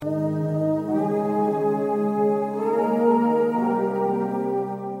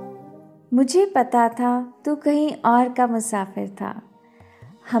मुझे पता था तू कहीं और का मुसाफिर था।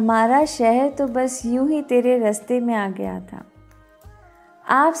 हमारा शहर तो बस यूं ही तेरे रास्ते में आ गया था।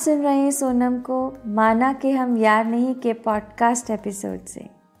 आप सुन रहे हैं सोनम को माना के हम यार नहीं के पॉडकास्ट एपिसोड से।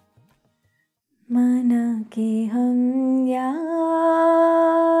 माना के हम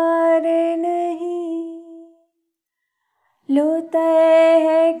यार नहीं, लो तय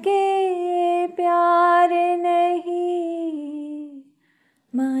है के प्यार नहीं,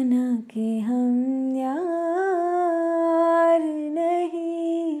 माना के हम यार नहीं।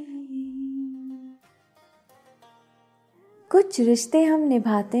 कुछ रिश्ते हम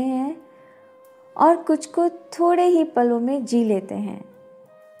निभाते हैं और कुछ को थोड़े ही पलों में जी लेते हैं।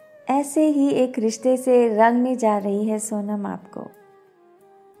 ऐसे ही एक रिश्ते से रंगने जा रही है सोनम आपको।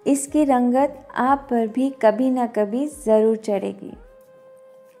 इसकी रंगत आप पर भी कभी ना कभी ज़रूर चढ़ेगी।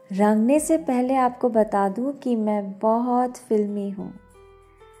 रंगने से पहले आपको बता दूं कि मैं बहुत फिल्मी हूँ।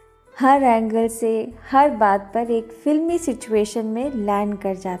 हर एंगल से हर बात पर एक फिल्मी सिचुएशन में लैंड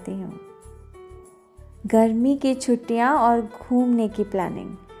कर जाती हूँ। गर्मी की छुट्टियाँ और घूमने की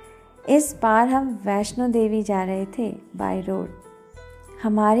प्लानिंग। इस बार हम वैष्णो देवी जा रहे थे बाय रोड।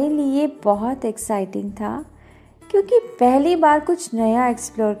 हमारे लिए बहुत एक्साइटिंग था क्योंकि पहली बार कुछ नया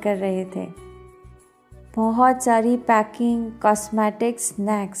एक्सप्लोर कर रहे थे। बहुत सारी पैकिंग, कॉस्मेटिक्स,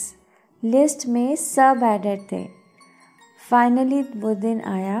 स्नैक्स लिस्ट में सब एडेड थे। फाइनली वो दिन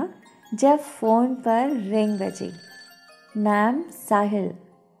आया जब फ़ोन पर रिंग बजी। मैम, साहिल,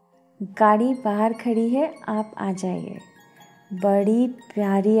 गाड़ी बाहर खड़ी है, आप आ जाइए। बड़ी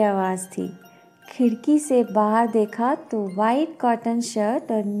प्यारी आवाज़ थी। खिड़की से बाहर देखा तो वाइट कॉटन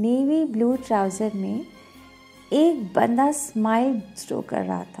शर्ट और नेवी ब्लू ट्राउज़र में एक बंदा स्माइल शो कर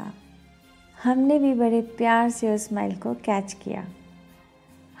रहा था। हमने भी बड़े प्यार से उस स्माइल को कैच किया।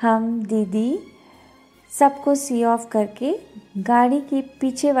 हम दीदी सबको सी ऑफ करके गाड़ी की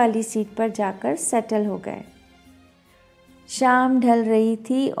पीछे वाली सीट पर जाकर सेटल हो गए। शाम ढल रही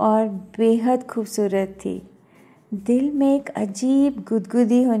थी और बेहद खूबसूरत थी। दिल में एक अजीब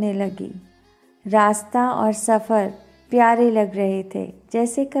गुदगुदी होने लगी। रास्ता और सफ़र प्यारे लग रहे थे,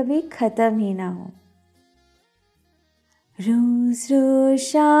 जैसे कभी ख़त्म ही ना हो। रोज रोज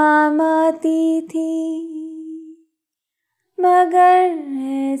शाम आती थी मगर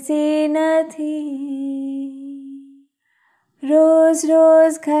ऐसे न थी, रोज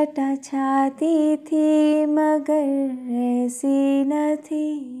रोज घटा छाती थी मगर ऐसी न थी।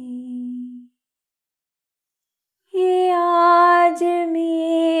 ये आज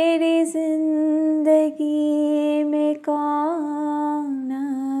मेरी जिंदगी में कौन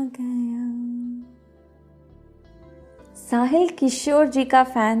आ गया। साहिल किशोर जी का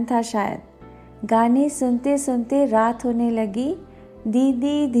फैन था शायद। गाने सुनते सुनते रात होने लगी।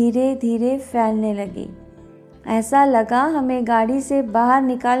 दीदी धीरे धीरे फैलने लगी। ऐसा लगा हमें गाड़ी से बाहर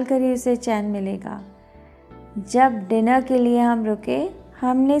निकाल कर ही उसे चैन मिलेगा। जब डिनर के लिए हम रुके,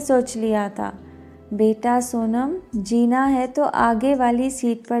 हमने सोच लिया था, बेटा सोनम, जीना है तो आगे वाली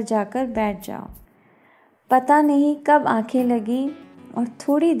सीट पर जाकर बैठ जाओ। पता नहीं कब आंखें लगी और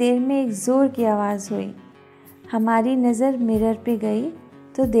थोड़ी देर में एक ज़ोर की आवाज़ हुई। हमारी नज़र मिरर पे गई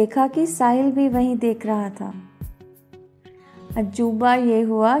तो देखा कि साहिल भी वहीं देख रहा था। अजूबा ये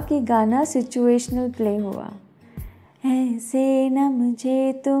हुआ कि गाना सिचुएशनल प्ले हुआ। ऐसे न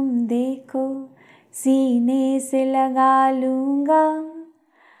मुझे तुम देखो, सीने से लगा लूँगा,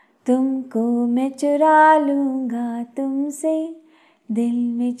 तुमको मैं चुरा लूँगा, तुमसे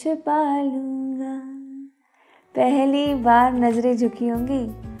दिल में छुपा लूँगा। पहली बार नज़रें झुकी होंगी।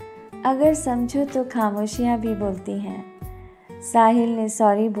 अगर समझो तो खामोशियाँ भी बोलती हैं। साहिल ने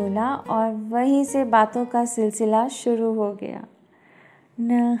सॉरी बोला और वहीं से बातों का सिलसिला शुरू हो गया।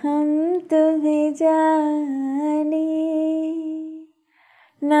 न हम तुम्हें जाने,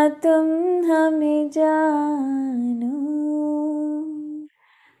 न तुम हमें जानो,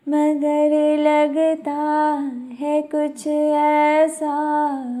 मगर लगता है कुछ ऐसा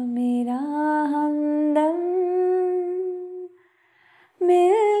मेरा हमदम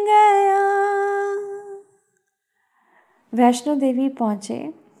मिल गया। वैष्णो देवी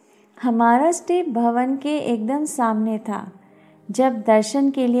पहुँचे। हमारा स्टे भवन के एकदम सामने था। जब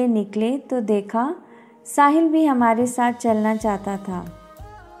दर्शन के लिए निकले तो देखा साहिल भी हमारे साथ चलना चाहता था।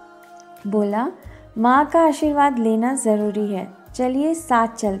 बोला, माँ का आशीर्वाद लेना ज़रूरी है, चलिए साथ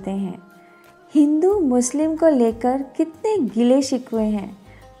चलते हैं। हिंदू मुस्लिम को लेकर कितने गिले शिकवे हैं,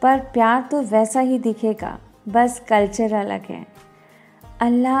 पर प्यार तो वैसा ही दिखेगा, बस कल्चर अलग है।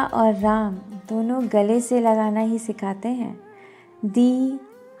 अल्लाह और राम दोनों गले से लगाना ही सिखाते हैं। दी,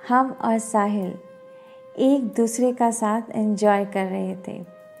 हम और साहिल एक दूसरे का साथ एंजॉय कर रहे थे।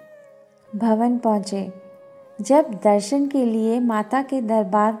 भवन पहुँचे। जब दर्शन के लिए माता के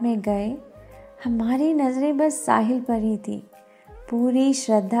दरबार में गए हमारी नज़रें बस साहिल पर ही थी। पूरी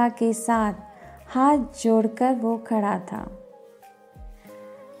श्रद्धा के साथ हाथ जोड़कर वो खड़ा था।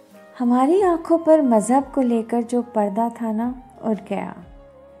 हमारी आंखों पर मज़हब को लेकर जो पर्दा था ना, उठ गया।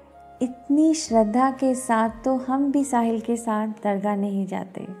 इतनी श्रद्धा के साथ तो हम भी साहिल के साथ दरगाह नहीं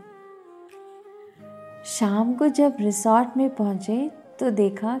जाते। शाम को जब रिसॉर्ट में पहुंचे तो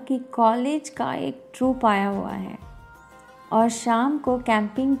देखा कि कॉलेज का एक ट्रूप आया हुआ है और शाम को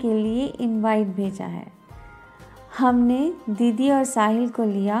कैंपिंग के लिए इनवाइट भेजा है। हमने दीदी और साहिल को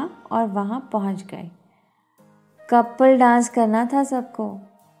लिया और वहाँ पहुँच गए। कपल डांस करना था सबको।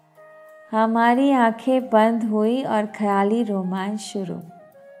 हमारी आंखें बंद हुई और ख्याली रोमांच शुरू।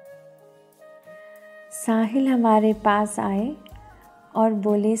 साहिल हमारे पास आए और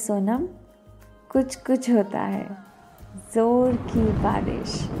बोले, सोनम, कुछ कुछ होता है। जोर की बारिश।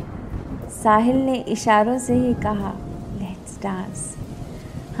 साहिल ने इशारों से ही कहा, लेट्स डांस।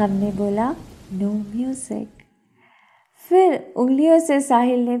 हमने बोला, नो म्यूजिक। फिर उंगलियों से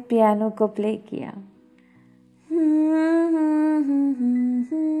साहिल ने पियानो को प्ले किया।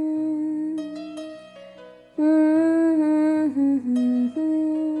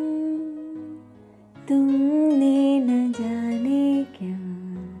 तुमने न जाने क्या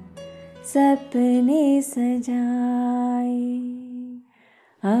सपने सजाए,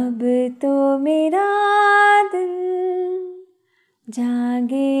 अब तो मेरा दिल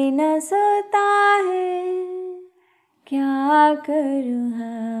जागे न सोता है, क्या करूँ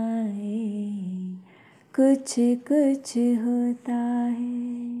हाय, कुछ कुछ होता है।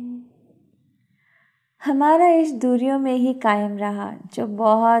 हमारा इश्क दूरियों में ही कायम रहा, जो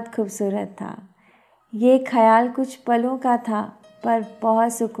बहुत खूबसूरत था। ये ख्याल कुछ पलों का था, पर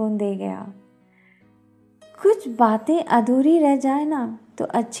बहुत सुकून दे गया। कुछ बातें अधूरी रह जाए ना तो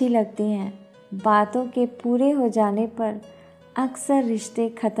अच्छी लगती हैं। बातों के पूरे हो जाने पर अक्सर रिश्ते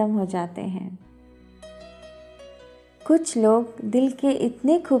ख़त्म हो जाते हैं। कुछ लोग दिल के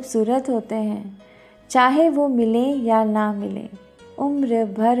इतने खूबसूरत होते हैं, चाहे वो मिले या ना मिले, उम्र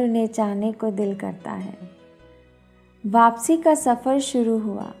भर उन्हें चाहने को दिल करता है। वापसी का सफ़र शुरू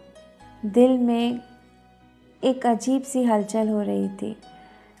हुआ। दिल में एक अजीब सी हलचल हो रही थी।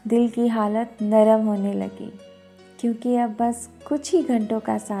 दिल की हालत नरम होने लगी, क्योंकि अब बस कुछ ही घंटों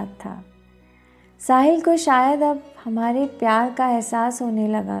का साथ था। साहिल को शायद अब हमारे प्यार का एहसास होने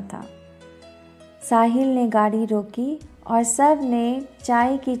लगा था। साहिल ने गाड़ी रोकी और सब ने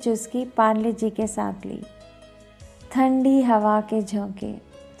चाय की चुस्की पार्ले जी के साथ ली। ठंडी हवा के झोंके,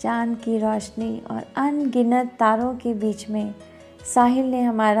 चांद की रोशनी और अनगिनत तारों के बीच में साहिल ने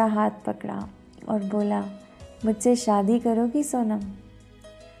हमारा हाथ पकड़ा और बोला, मुझसे शादी करोगी सोनम?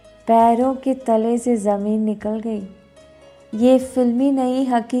 पैरों के तले से ज़मीन निकल गई। ये फिल्मी नई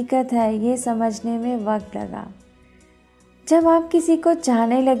हकीकत है, ये समझने में वक्त लगा। जब आप किसी को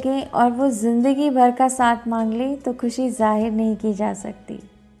चाहने लगे और वो ज़िंदगी भर का साथ मांग ले तो खुशी जाहिर नहीं की जा सकती।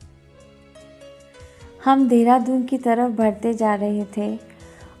 हम देहरादून की तरफ बढ़ते जा रहे थे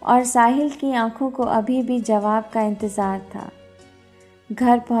और साहिल की आंखों को अभी भी जवाब का इंतज़ार था।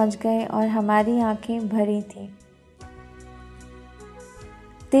 घर पहुंच गए और हमारी आंखें भरी थीं।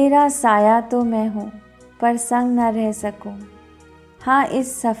 तेरा साया तो मैं हूँ, पर संग न रह सकूँ। हाँ,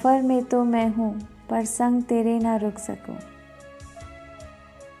 इस सफ़र में तो मैं हूँ, पर संग तेरे ना रुक सकूँ।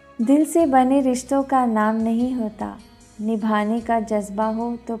 दिल से बने रिश्तों का नाम नहीं होता। निभाने का जज्बा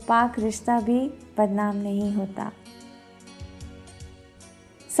हो तो पाक रिश्ता भी बदनाम नहीं होता।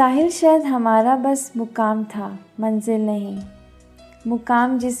 साहिल शायद हमारा बस मुकाम था, मंजिल नहीं।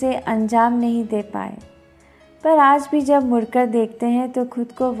 मुकाम जिसे अंजाम नहीं दे पाए, पर आज भी जब मुड़कर देखते हैं तो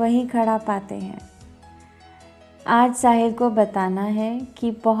खुद को वहीं खड़ा पाते हैं। आज साहिल को बताना है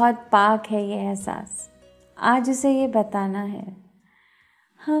कि बहुत पाक है ये एहसास। आज उसे ये बताना है,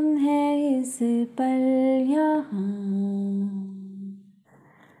 हम हैं इस पल यहाँ,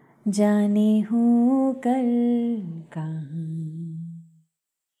 जाने हूँ कल कहाँ।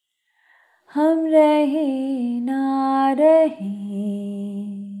 हम रहे ना रहे,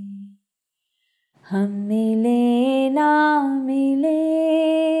 हम मिले ना मिले,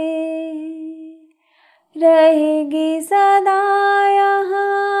 रहेगी सदा यहाँ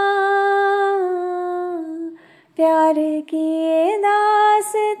प्यार की ये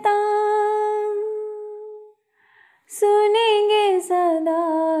दास्तां। सुनेंगे सदा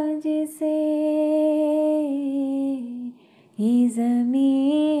जिसे ये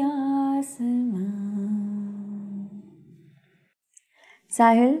ज़मीं आसमां।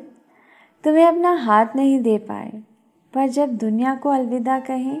 साहिल, तुम्हें अपना हाथ नहीं दे पाए, पर जब दुनिया को अलविदा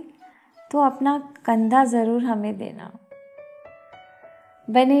कहें तो अपना कंधा ज़रूर हमें देना।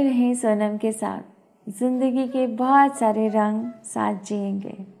 बने रहें सोनम के साथ, ज़िंदगी के बहुत सारे रंग साथ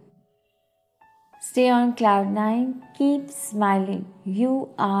जिएंगे। Stay on cloud 9. Keep smiling. You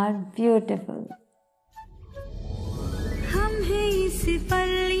are beautiful. हम हैं इस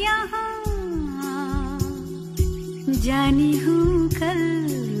पल यहाँ, जानी हूँ कल